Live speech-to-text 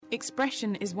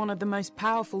Expression is one of the most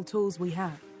powerful tools we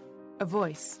have. A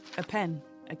voice, a pen,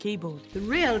 a keyboard. The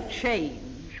real change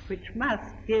which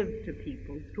must give to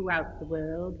people throughout the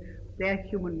world their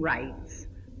human rights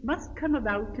must come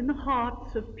about in the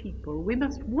hearts of people. We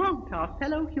must want our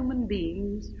fellow human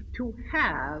beings to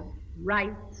have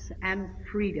rights and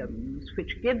freedoms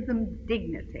which give them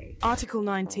dignity. Article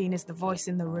 19 is the voice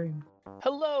in the room.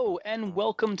 Hello and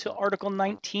welcome to Article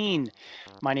 19.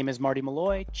 My name is Marty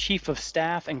Malloy, Chief of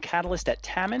Staff and Catalyst at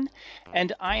Tamin,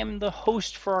 and I am the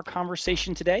host for our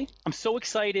conversation today. I'm so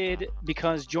excited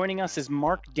because joining us is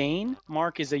Mark Dane.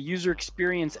 Mark is a user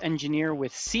experience engineer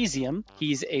with Cesium.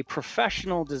 He's a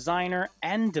professional designer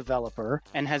and developer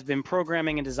and has been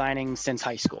programming and designing since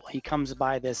high school. He comes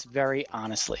by this very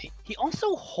honestly. He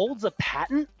also holds a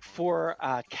patent for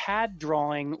CAD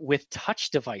drawing with touch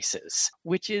devices,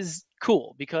 which is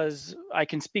cool because I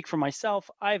can speak for myself.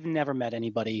 I've never met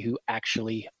anybody who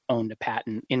actually owned a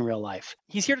patent in real life.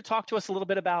 He's here to talk to us a little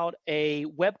bit about a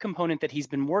web component that he's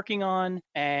been working on.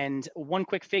 And one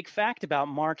quick fake fact about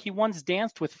Mark, he once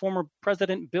danced with former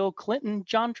President Bill Clinton,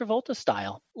 John Travolta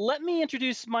style. Let me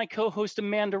introduce my co-host,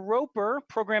 Amanda Roper,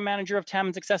 Program Manager of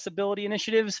Tamin's Accessibility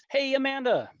Initiatives. Hey,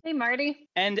 Amanda. Hey, Marty.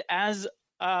 And as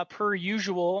per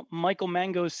usual, Michael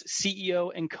Mangos, CEO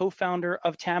and co-founder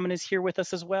of Tamin, is here with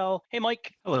us as well. Hey,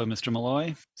 Mike. Hello, Mr.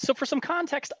 Malloy. So for some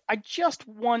context, I just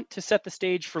want to set the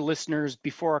stage for listeners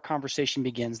before our conversation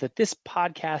begins that this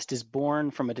podcast is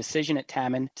born from a decision at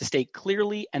Tamin to state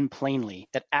clearly and plainly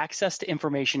that access to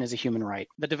information is a human right.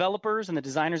 The developers and the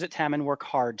designers at Tamin work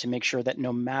hard to make sure that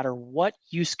no matter what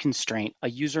use constraint a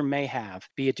user may have,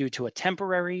 be it due to a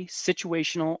temporary,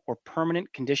 situational, or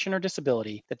permanent condition or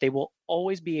disability, that they will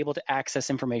always be able to access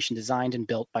information designed and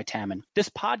built by Tamin. This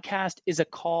podcast is a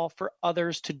call for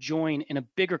others to join in a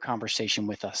bigger conversation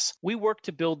with us. We work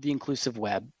to build the inclusive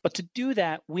web, but to do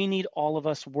that, we need all of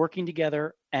us working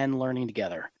together and learning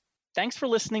together. Thanks for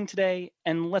listening today,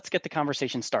 and let's get the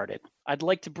conversation started. I'd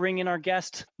like to bring in our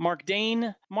guest, Mark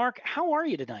Dane. Mark, how are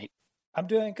you tonight? I'm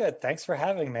doing good. Thanks for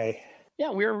having me.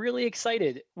 Yeah, we're really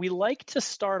excited. We like to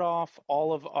start off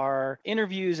all of our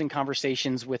interviews and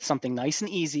conversations with something nice and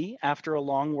easy after a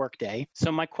long workday.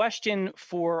 So my question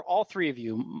for all three of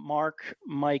you, Mark,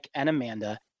 Mike, and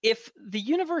Amanda, if the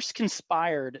universe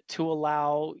conspired to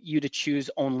allow you to choose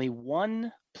only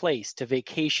one place to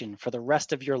vacation for the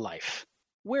rest of your life,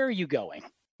 where are you going?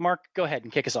 Mark, go ahead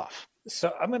and kick us off.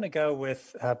 So I'm going to go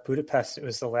with Budapest. It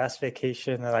was the last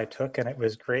vacation that I took, and it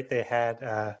was great. They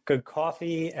had good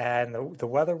coffee, and the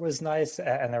weather was nice,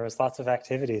 and there was lots of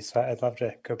activities. So I'd love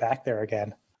to go back there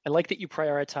again. I like that you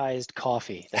prioritized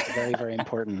coffee. That's very, very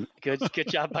important. Good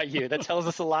job by you. That tells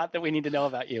us a lot that we need to know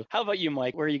about you. How about you,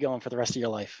 Mike? Where are you going for the rest of your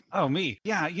life? Oh, me.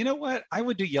 Yeah, you know what? I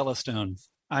would do Yellowstone.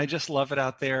 I just love it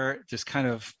out there. Just kind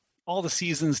of all the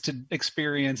seasons to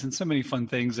experience and so many fun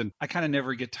things. And I kind of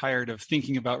never get tired of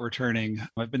thinking about returning.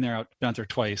 I've been there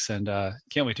twice and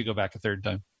can't wait to go back a third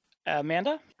time.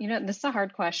 Amanda? You know, this is a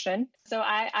hard question. So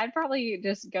I'd probably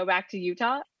just go back to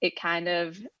Utah. It kind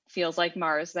of feels like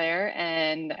Mars there.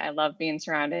 And I love being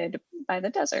surrounded by the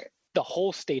desert. The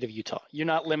whole state of Utah. You're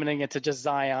not limiting it to just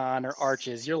Zion or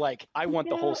Arches. You're like, I want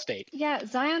the whole state. Yeah,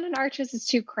 Zion and Arches is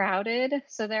too crowded.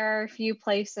 So there are a few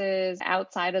places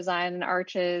outside of Zion and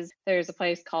Arches. There's a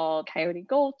place called Coyote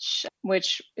Gulch,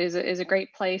 which is a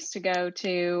great place to go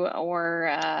to.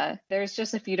 Or there's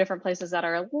just a few different places that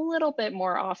are a little bit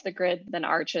more off the grid than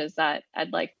Arches that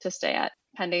I'd like to stay at.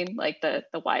 Pending like the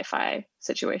Wi-Fi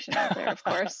situation out there, of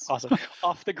course. Awesome.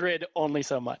 Off the grid only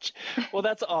so much. Well,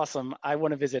 that's awesome. I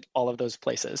want to visit all of those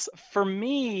places. For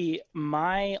me,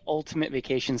 my ultimate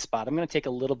vacation spot, I'm going to take a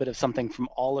little bit of something from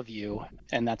all of you,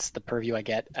 and that's the purview I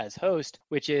get as host,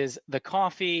 which is the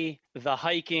coffee, the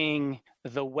hiking,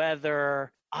 the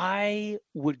weather. I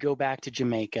would go back to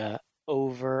Jamaica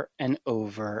over and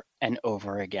over and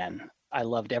over again. I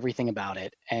loved everything about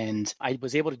it. And I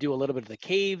was able to do a little bit of the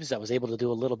caves. I was able to do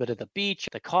a little bit of the beach.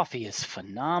 The coffee is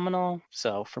phenomenal.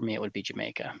 So for me, it would be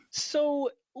Jamaica. So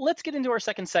let's get into our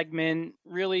second segment.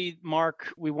 Really, Mark,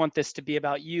 we want this to be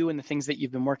about you and the things that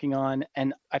you've been working on.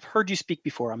 And I've heard you speak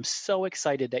before. I'm so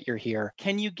excited that you're here.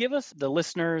 Can you give us, the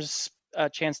listeners, a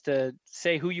chance to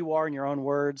say who you are in your own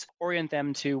words, orient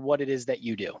them to what it is that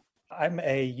you do? I'm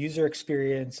a user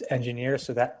experience engineer,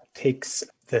 so that takes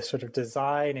the sort of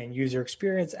design and user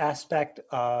experience aspect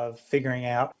of figuring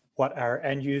out what our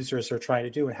end users are trying to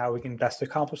do and how we can best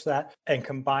accomplish that, and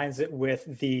combines it with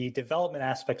the development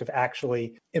aspect of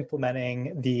actually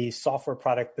implementing the software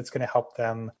product that's going to help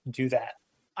them do that.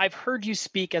 I've heard you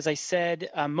speak, as I said,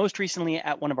 most recently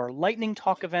at one of our Lightning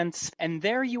Talk events, and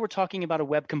there you were talking about a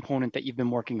web component that you've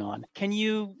been working on. Can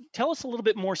you tell us a little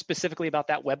bit more specifically about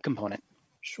that web component?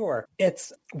 Sure.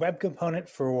 It's a web component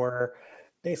for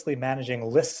basically managing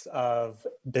lists of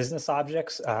business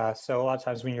objects. So a lot of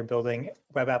times when you're building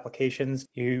web applications,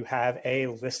 you have a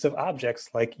list of objects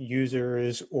like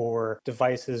users or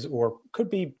devices, or could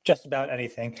be just about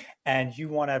anything. And you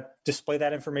want to display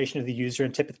that information to the user.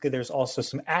 And typically there's also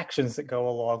some actions that go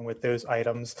along with those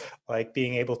items, like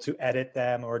being able to edit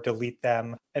them or delete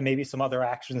them, and maybe some other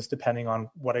actions depending on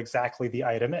what exactly the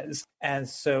item is. And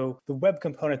so the web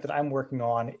component that I'm working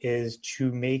on is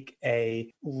to make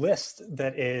a list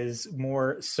that is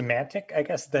more semantic, I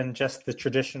guess, than just the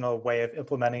traditional way of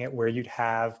implementing it, where you'd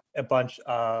have a bunch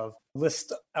of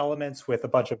list elements with a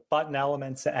bunch of button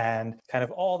elements and kind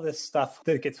of all this stuff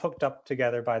that gets hooked up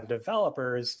together by the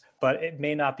developers, but it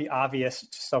may not be obvious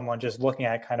to someone just looking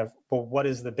at kind of, well, what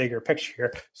is the bigger picture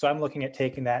here? So I'm looking at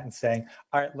taking that and saying,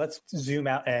 all right, let's zoom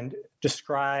out and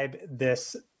describe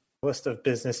this list of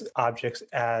business objects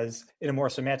as in a more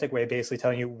semantic way, basically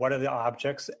telling you what are the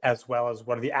objects as well as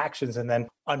what are the actions. And then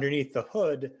underneath the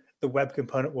hood, the web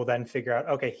component will then figure out,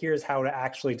 okay, here's how to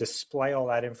actually display all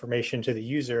that information to the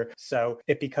user. So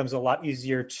it becomes a lot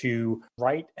easier to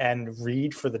write and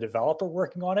read for the developer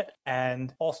working on it.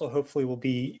 And also hopefully will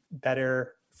be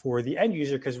better for the end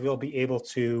user because we'll be able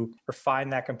to refine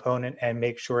that component and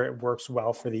make sure it works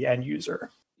well for the end user.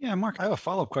 Yeah, Mark, I have a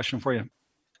follow-up question for you.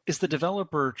 Is the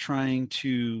developer trying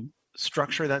to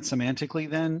structure that semantically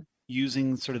then,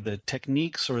 using sort of the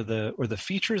techniques or the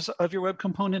features of your web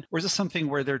component? Or is this something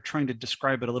where they're trying to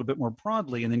describe it a little bit more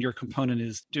broadly, and then your component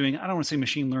is doing, I don't want to say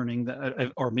machine learning,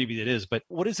 or maybe it is, but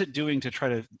what is it doing to try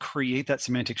to create that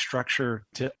semantic structure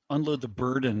to unload the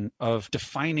burden of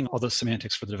defining all those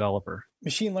semantics for the developer?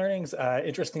 Machine learning's an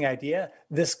interesting idea.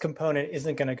 This component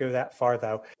isn't going to go that far,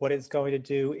 though. What it's going to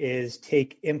do is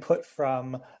take input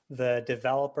from the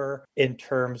developer in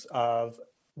terms of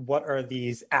what are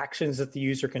these actions that the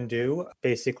user can do,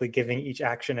 basically giving each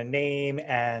action a name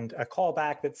and a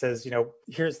callback that says,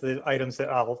 here's the items that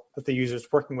the user's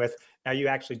working with. Now you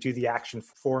actually do the action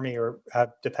for me, or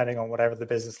depending on whatever the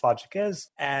business logic is.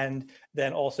 And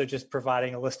then also just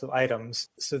providing a list of items.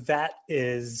 So that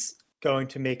is going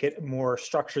to make it more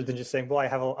structured than just saying, well, I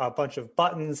have a bunch of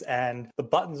buttons and the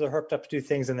buttons are hooked up to do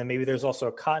things. And then maybe there's also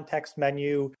a context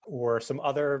menu or some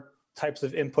other types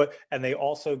of input, and they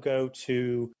also go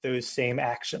to those same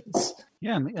actions.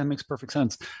 Yeah, that makes perfect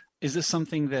sense. Is this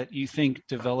something that you think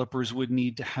developers would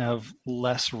need to have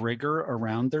less rigor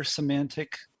around their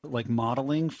semantic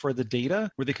modeling for the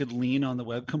data, where they could lean on the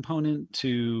web component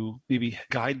to maybe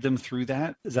guide them through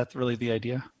that? Is that really the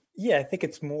idea? Yeah, I think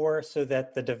it's more so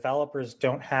that the developers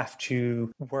don't have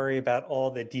to worry about all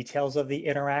the details of the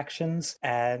interactions,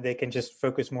 and they can just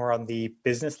focus more on the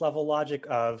business level logic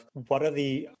of what are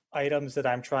the items that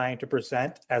I'm trying to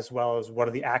present, as well as what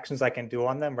are the actions I can do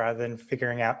on them, rather than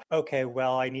figuring out, okay,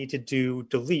 well, I need to do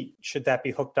delete. Should that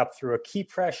be hooked up through a key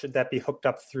press? Should that be hooked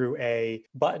up through a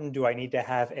button? Do I need to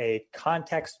have a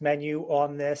context menu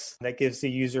on this that gives the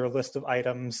user a list of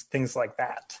items, things like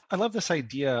that? I love this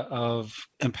idea of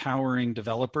empowering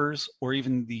developers, or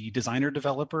even the designer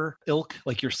developer ilk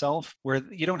like yourself, where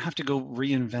you don't have to go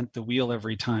reinvent the wheel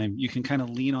every time. You can kind of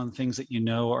lean on things that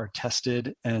are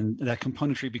tested, and that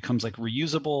componentry becomes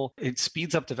reusable. It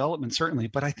speeds up development, certainly,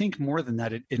 but I think more than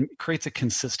that, it creates a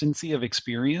consistency of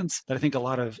experience that I think a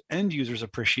lot of end users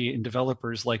appreciate and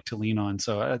developers like to lean on.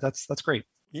 So that's great.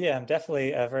 Yeah, I'm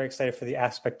definitely very excited for the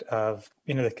aspect of,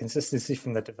 the consistency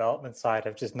from the development side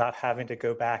of just not having to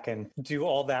go back and do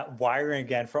all that wiring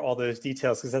again for all those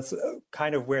details, because that's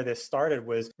kind of where this started,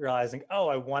 was realizing, oh,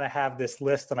 I want to have this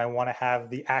list, and I want to have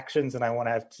the actions, and I want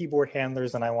to have keyboard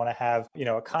handlers, and I want to have,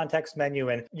 a context menu.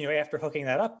 And, after hooking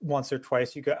that up once or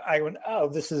twice, I went, oh,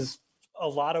 this is a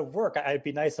lot of work. It'd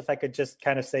be nice if I could just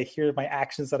kind of say, here are my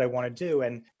actions that I want to do,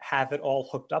 and have it all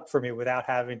hooked up for me without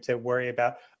having to worry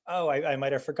about, oh, I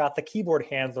might have forgot the keyboard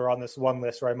handler on this one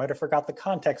list, or I might have forgot the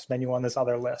context menu on this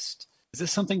other list. Is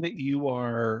this something that you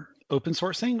are open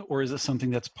sourcing, or is this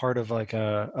something that's part of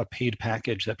a paid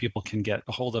package that people can get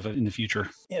a hold of it in the future?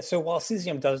 Yeah, so while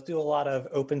Cesium does do a lot of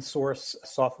open source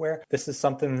software, this is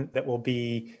something that will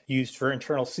be used for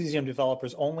internal Cesium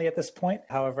developers only at this point.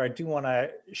 However, I do want to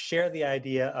share the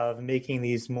idea of making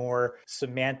these more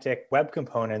semantic web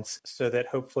components so that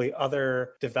hopefully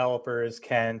other developers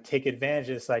can take advantage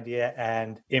of this idea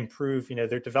and improve,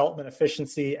 their development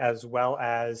efficiency, as well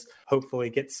as hopefully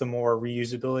get some more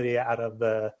reusability out of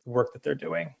the work that they're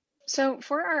doing. So,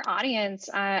 for our audience,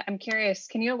 I'm curious,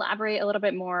 can you elaborate a little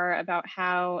bit more about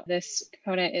how this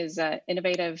component is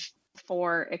innovative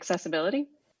for accessibility?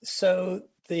 So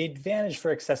the advantage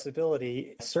for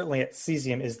accessibility, certainly at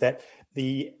Cesium, is that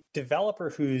the developer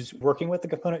who's working with the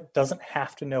component doesn't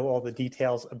have to know all the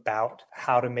details about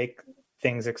how to make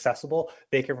things accessible.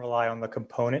 They can rely on the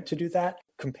component to do that.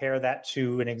 Compare that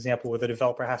to an example where the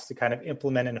developer has to kind of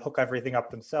implement and hook everything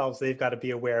up themselves. They've got to be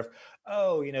aware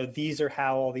of, these are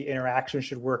how all the interactions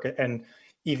should work. And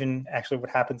even actually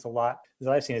what happens a lot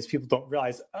that I've seen is people don't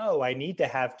realize, I need to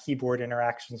have keyboard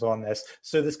interactions on this.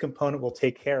 So this component will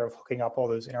take care of hooking up all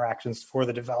those interactions for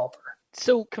the developer.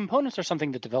 So components are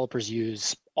something that developers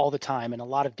use all the time in a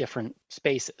lot of different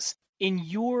spaces. In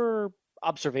your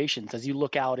observations, as you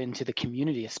look out into the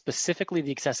community, specifically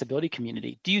the accessibility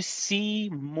community, do you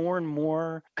see more and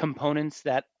more components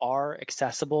that are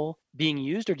accessible being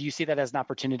used, or do you see that as an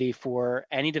opportunity for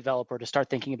any developer to start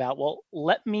thinking about, well,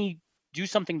 let me do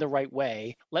something the right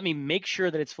way, let me make sure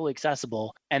that it's fully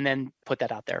accessible, and then put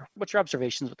that out there? What's your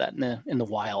observations with that in the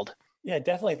wild? Yeah,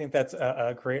 definitely think that's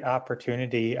a great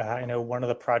opportunity. I know one of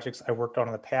the projects I worked on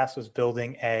in the past was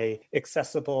building a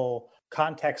accessible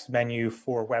context menu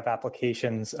for web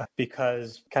applications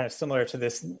because kind of similar to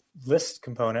this list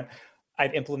component,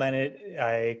 I'd implemented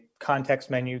a context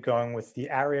menu going with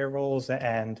the ARIA roles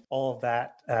and all of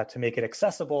that to make it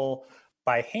accessible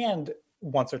by hand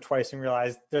once or twice and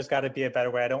realized there's got to be a better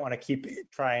way. I don't want to keep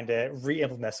trying to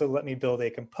re-implement. So let me build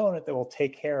a component that will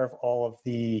take care of all of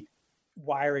the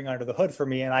wiring under the hood for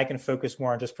me, and I can focus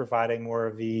more on just providing more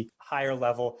of the higher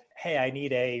level, hey, I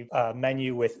need a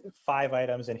menu with 5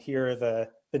 items, and here are the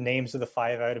names of the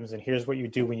 5 items, and here's what you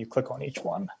do when you click on each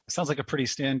one. Sounds like a pretty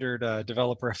standard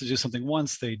developer. Have to do something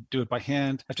once, they do it by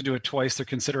hand. Have to do it twice, they're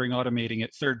considering automating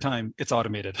it. Third time, it's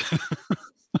automated.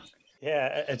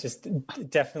 Yeah, it just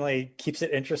definitely keeps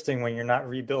it interesting when you're not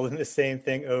rebuilding the same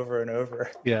thing over and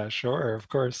over. Yeah, sure, of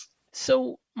course.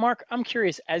 So, Mark, I'm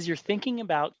curious, as you're thinking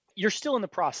about, you're still in the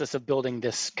process of building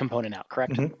this component out,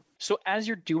 correct? Mm-hmm. So as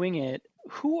you're doing it,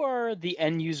 who are the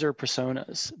end user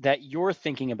personas that you're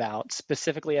thinking about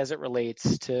specifically as it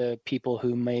relates to people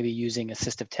who may be using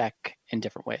assistive tech in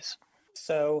different ways?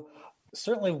 So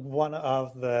certainly one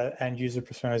of the end user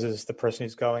personas is the person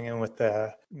who's going in with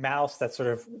the mouse. That's sort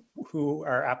of who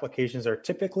our applications are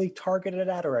typically targeted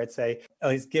at, or I'd say at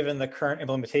least given the current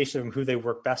implementation of who they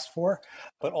work best for,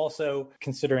 but also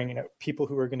considering people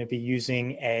who are going to be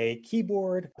using a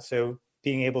keyboard. So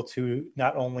being able to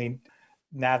not only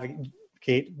navigate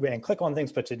and click on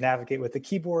things, but to navigate with the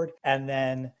keyboard, and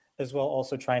then as well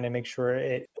also trying to make sure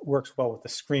it works well with the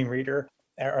screen reader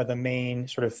are the main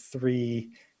sort of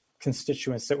 3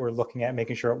 constituents that we're looking at,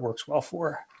 making sure it works well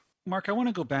for. Mark, I want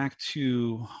to go back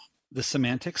to the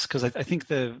semantics because I think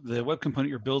the web component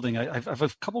you're building, I've a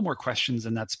couple more questions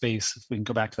in that space. If we can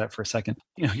go back to that for a second.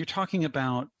 You're talking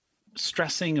about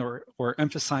stressing or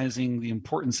emphasizing the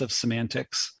importance of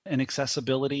semantics and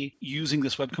accessibility, using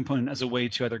this web component as a way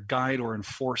to either guide or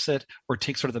enforce it, or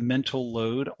take sort of the mental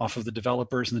load off of the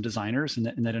developers and the designers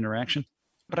in that interaction.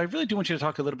 But I really do want you to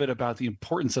talk a little bit about the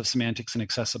importance of semantics and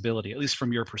accessibility, at least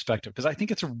from your perspective, because I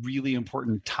think it's a really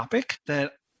important topic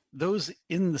that those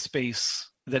in the space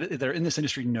that are in this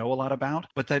industry know a lot about,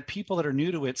 but that people that are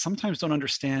new to it sometimes don't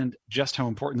understand just how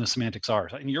important the semantics are.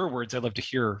 In your words, I'd love to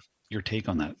hear your take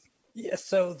on that. Yeah,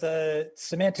 so the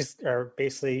semantics are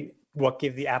basically what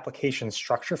give the application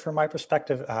structure from my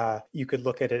perspective. You could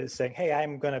look at it as saying, hey,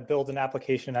 I'm going to build an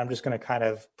application. I'm just going to kind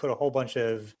of put a whole bunch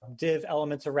of div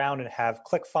elements around and have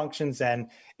click functions. And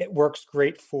it works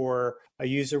great for a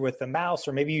user with a mouse,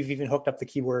 or maybe you've even hooked up the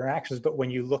keyboard interactions. But when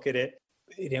you look at it,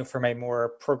 from a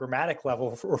more programmatic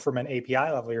level or from an API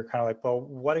level, you're kind of like, well,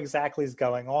 what exactly is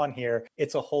going on here?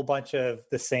 It's a whole bunch of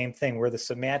the same thing where the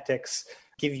semantics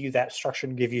give you that structure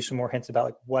and give you some more hints about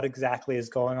like what exactly is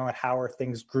going on, how are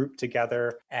things grouped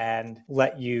together, and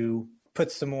let you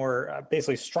put some more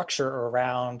basically structure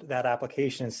around that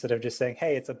application instead of just saying,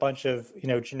 hey, it's a bunch of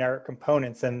generic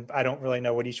components and I don't really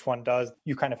know what each one does.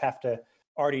 You kind of have to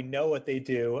already know what they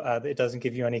do. It doesn't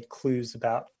give you any clues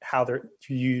about how they're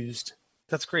used.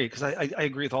 That's great, because I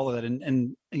agree with all of that.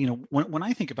 And when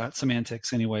I think about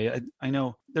semantics anyway, I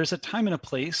know there's a time and a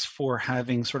place for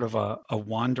having sort of a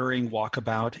wandering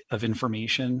walkabout of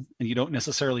information, and you don't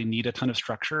necessarily need a ton of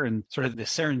structure, and sort of the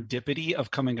serendipity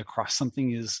of coming across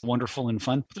something is wonderful and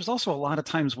fun. But there's also a lot of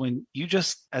times when you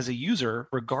just, as a user,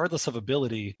 regardless of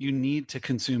ability, you need to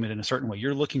consume it in a certain way.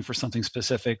 You're looking for something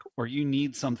specific, or you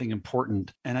need something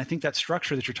important. And I think that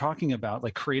structure that you're talking about,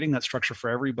 like creating that structure for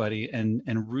everybody and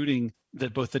rooting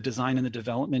that both the design and the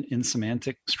development in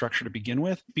semantic structure to begin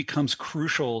with, becomes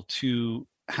crucial to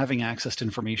having access to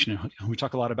information. We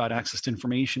talk a lot about access to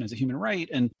information as a human right,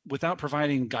 and without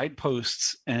providing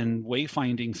guideposts and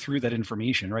wayfinding through that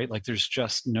information, right? Like there's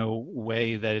just no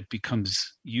way that it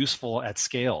becomes useful at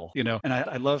scale, And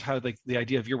I love how the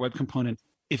idea of your web component,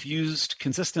 if used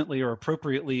consistently or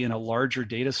appropriately in a larger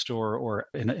data store or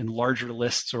in larger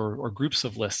lists or groups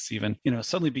of lists even,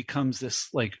 suddenly becomes this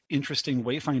like interesting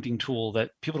wayfinding tool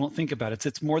that people don't think about.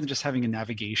 It's more than just having a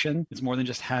navigation. It's more than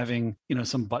just having,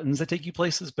 some buttons that take you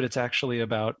places, but it's actually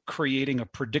about creating a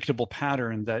predictable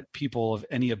pattern that people of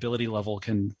any ability level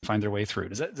can find their way through.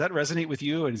 Does that resonate with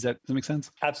you? And does that make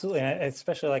sense? Absolutely. And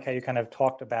especially like how you kind of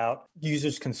talked about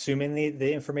users consuming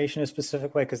the information in a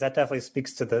specific way, because that definitely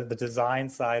speaks to the design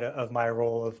side of my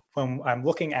role of when I'm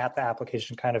looking at the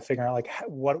application, kind of figuring out like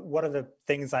what are the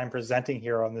things I'm presenting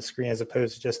here on the screen, as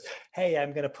opposed to just, hey,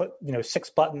 I'm going to put 6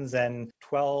 buttons and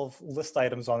 12 list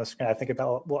items on the screen. I think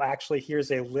about, well, actually,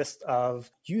 here's a list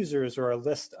of users or a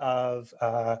list of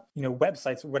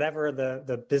websites, whatever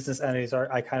the business entities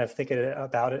are. I kind of think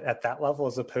about it at that level,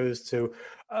 as opposed to,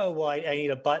 oh, well, I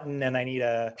need a button and I need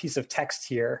a piece of text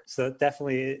here. So it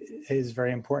definitely is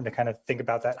very important to kind of think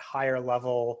about that higher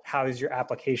level. How is your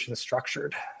application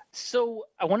structured? So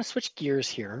I want to switch gears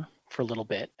here for a little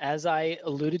bit. As I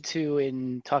alluded to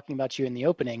in talking about you in the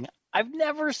opening, I've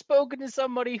never spoken to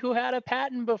somebody who had a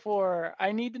patent before.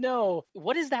 I need to know,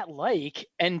 what is that like?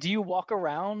 And do you walk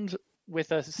around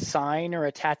with a sign or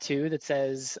a tattoo that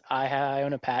says, I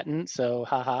own a patent, so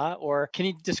haha? Or can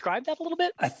you describe that a little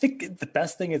bit? I think the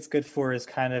best thing it's good for is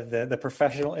kind of the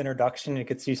professional introduction. It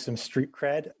gets you some street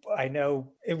cred. I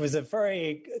know it was a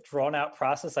very drawn out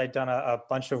process. I'd done a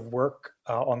bunch of work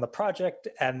on the project,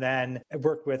 and then I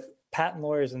worked with patent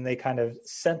lawyers, and they kind of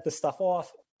sent the stuff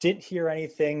off. Didn't hear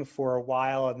anything for a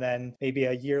while. And then maybe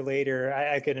a year later,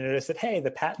 I could notice that, hey,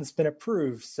 the patent's been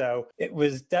approved. So it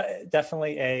was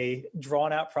definitely a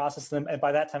drawn out process. And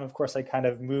by that time, of course, I kind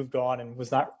of moved on and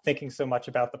was not thinking so much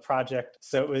about the project.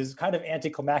 So it was kind of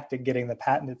anticlimactic getting the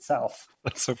patent itself.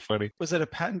 That's so funny. Was it a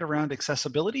patent around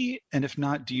accessibility? And if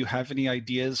not, do you have any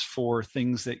ideas for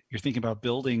things that you're thinking about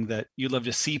building that you'd love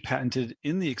to see patented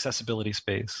in the accessibility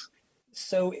space?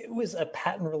 So it was a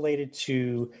patent related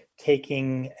to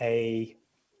taking a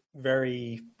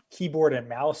very keyboard and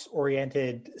mouse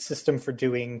oriented system for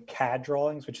doing CAD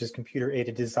drawings, which is computer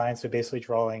aided design. So basically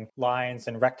drawing lines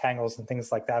and rectangles and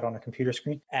things like that on a computer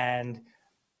screen, and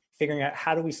figuring out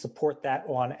how do we support that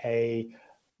on a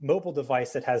mobile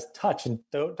device that has touch and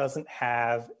doesn't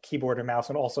have keyboard and mouse,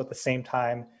 and also at the same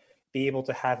time be able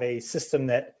to have a system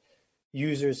that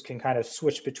users can kind of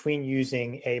switch between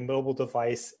using a mobile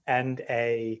device and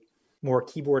a more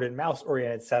keyboard and mouse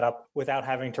oriented setup without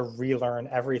having to relearn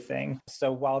everything.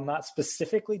 So while not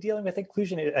specifically dealing with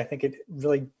inclusion, I think it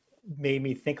really made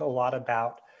me think a lot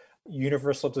about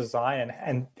universal design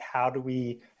and how do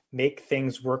we make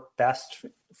things work best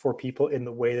for people in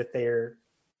the way that they're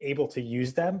able to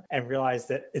use them, and realize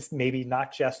that it's maybe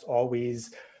not just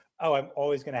always, oh, I'm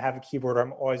always going to have a keyboard or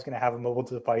I'm always going to have a mobile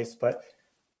device, but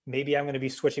maybe I'm going to be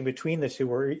switching between the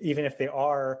two, or even if they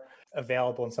are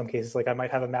available in some cases, like I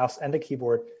might have a mouse and a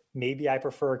keyboard, maybe I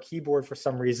prefer a keyboard for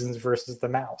some reasons versus the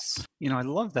mouse. I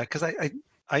love that, because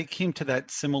I came to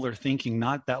that similar thinking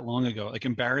not that long ago, like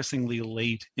embarrassingly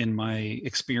late in my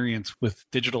experience with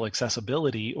digital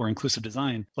accessibility or inclusive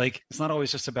design. Like, it's not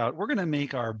always just about, we're going to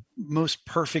make our most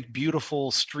perfect,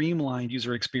 beautiful, streamlined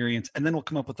user experience, and then we'll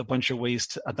come up with a bunch of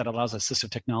ways that allows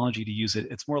assistive technology to use it.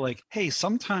 It's more like, hey,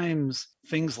 sometimes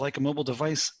things like a mobile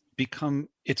device become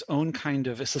its own kind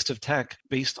of assistive tech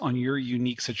based on your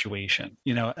unique situation,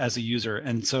 as a user.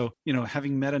 And so,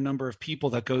 having met a number of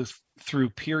people that go through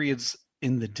periods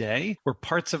in the day where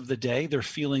parts of the day they're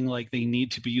feeling like they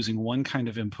need to be using one kind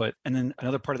of input, and then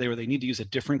another part of the day where they need to use a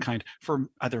different kind for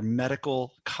either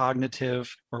medical,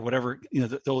 cognitive, or whatever,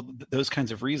 those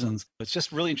kinds of reasons. It's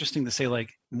just really interesting to say,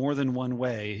 like, more than one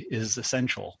way is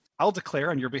essential. I'll declare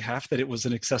on your behalf that it was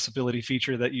an accessibility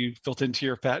feature that you built into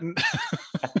your patent.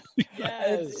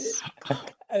 Yes.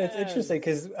 And it's interesting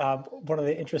because one of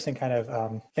the interesting kind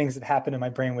of things that happened in my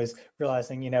brain was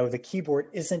realizing, the keyboard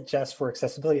isn't just for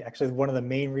accessibility. Actually, one of the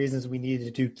main reasons we needed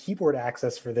to do keyboard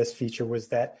access for this feature was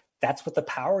that that's what the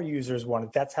power users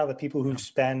wanted. That's how the people who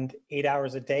spend 8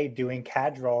 hours a day doing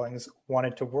CAD drawings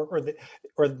wanted to work,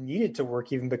 or needed to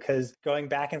work, even, because going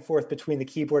back and forth between the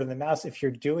keyboard and the mouse, if you're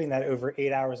doing that over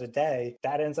 8 hours a day,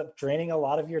 that ends up draining a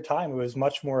lot of your time. It was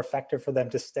much more effective for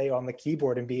them to stay on the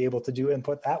keyboard and be able to do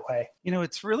input that way.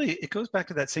 It goes back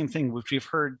to that same thing, which we've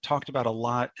heard talked about a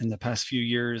lot in the past few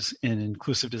years in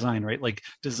inclusive design, right? Like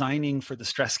designing for the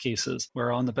stress cases,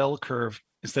 where on the bell curve,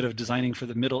 instead of designing for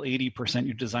the middle 80%,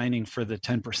 you're designing for the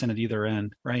 10% at either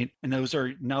end, right? And those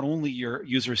are not only your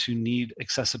users who need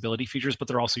accessibility features, but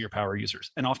they're also your power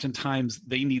users. And oftentimes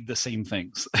they need the same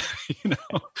things,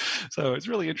 So it's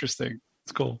really interesting.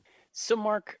 It's cool. So,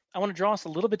 Mark, I want to draw us a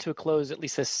little bit to a close, at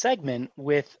least this segment,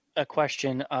 with a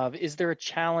question of, is there a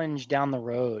challenge down the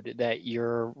road that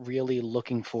you're really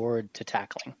looking forward to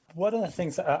tackling? One of the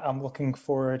things that I'm looking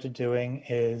forward to doing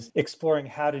is exploring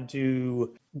how to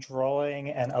do drawing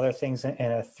and other things in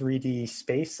a 3D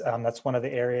space. That's one of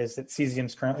the areas that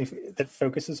Cesium's currently that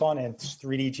focuses on, and it's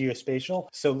 3D geospatial.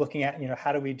 So looking at,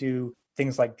 how do we do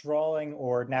things like drawing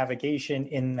or navigation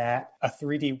in that a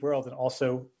 3D world, and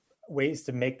also ways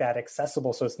to make that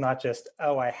accessible. So it's not just,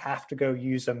 I have to go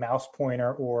use a mouse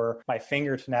pointer or my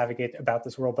finger to navigate about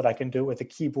this world, but I can do it with a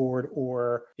keyboard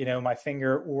or, my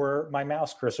finger or my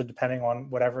mouse cursor, depending on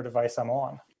whatever device I'm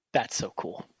on. That's so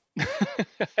cool.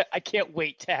 I can't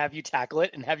wait to have you tackle it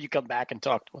and have you come back and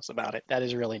talk to us about it. That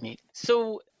is really neat.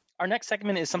 So our next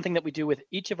segment is something that we do with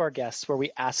each of our guests where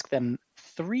we ask them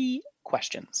 3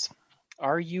 questions.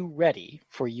 Are you ready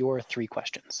for your 3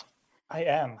 questions? I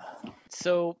am.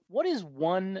 So what is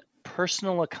one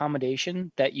personal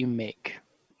accommodation that you make?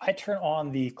 I turn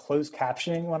on the closed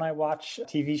captioning when I watch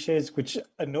TV shows, which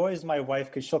annoys my wife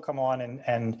because she'll come on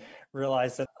and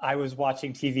realize that I was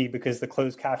watching TV because the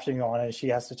closed captioning on and she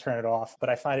has to turn it off. But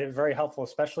I find it very helpful,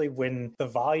 especially when the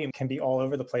volume can be all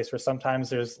over the place, where sometimes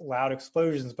there's loud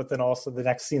explosions, but then also the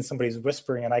next scene somebody's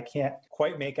whispering and I can't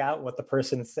quite make out what the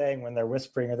person is saying when they're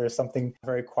whispering, or there's something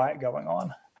very quiet going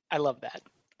on. I love that.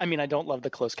 I mean, I don't love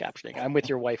the closed captioning. I'm with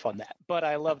your wife on that, but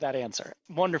I love that answer.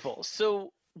 Wonderful.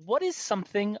 So what is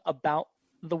something about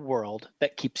the world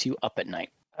that keeps you up at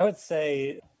night? I would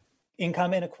say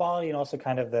income inequality, and also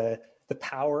kind of the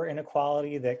power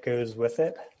inequality that goes with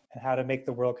it, and how to make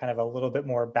the world kind of a little bit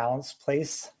more balanced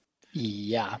place.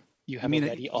 Yeah. You have a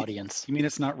ready audience. You mean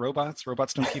it's not robots?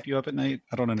 Robots don't keep you up at night?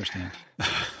 I don't understand.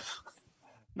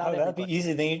 That'd be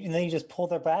easy. Then you just pull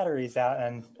their batteries out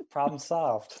and problem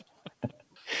solved.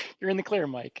 You're in the clear,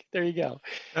 Mike. There you go.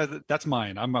 That's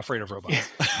mine. I'm afraid of robots.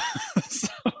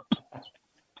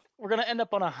 We're going to end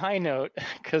up on a high note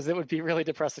because it would be really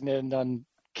depressing to end on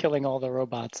killing all the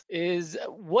robots.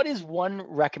 What is one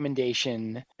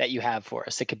recommendation that you have for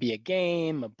us? It could be a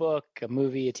game, a book, a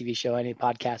movie, a TV show, any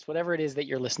podcast, whatever it is that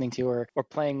you're listening to or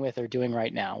playing with or doing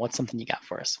right now. What's something you got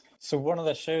for us? So one of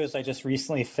the shows I just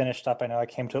recently finished up, I know I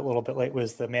came to it a little bit late,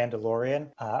 was The Mandalorian.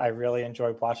 I really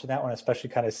enjoyed watching that one, especially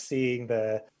kind of seeing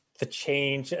the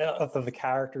change of the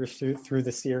characters through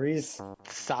the series.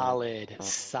 Solid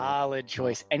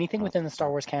choice. Anything within the Star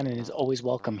Wars canon is always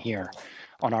welcome here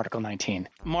on Article 19.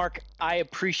 Mark, I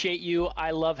appreciate you.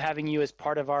 I love having you as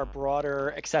part of our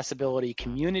broader accessibility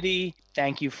community.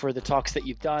 Thank you for the talks that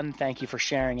you've done. Thank you for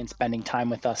sharing and spending time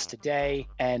with us today.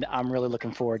 And I'm really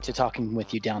looking forward to talking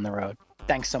with you down the road.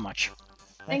 Thanks so much.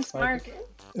 Thanks, Mark. It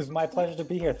was my pleasure to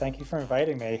be here. Thank you for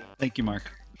inviting me. Thank you,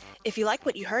 Mark. If you like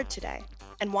what you heard today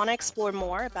and want to explore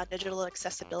more about digital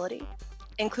accessibility,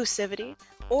 inclusivity,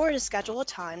 or to schedule a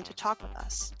time to talk with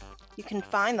us, you can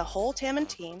find the whole Tammon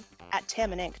team at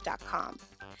tammoninc.com.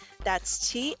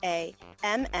 That's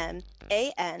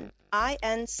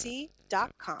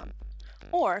TAMMANINC.com.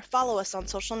 Or follow us on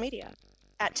social media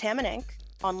at Tammon Inc.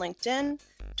 on LinkedIn,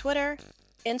 Twitter,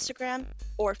 Instagram,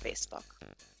 or Facebook.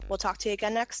 We'll talk to you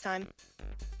again next time.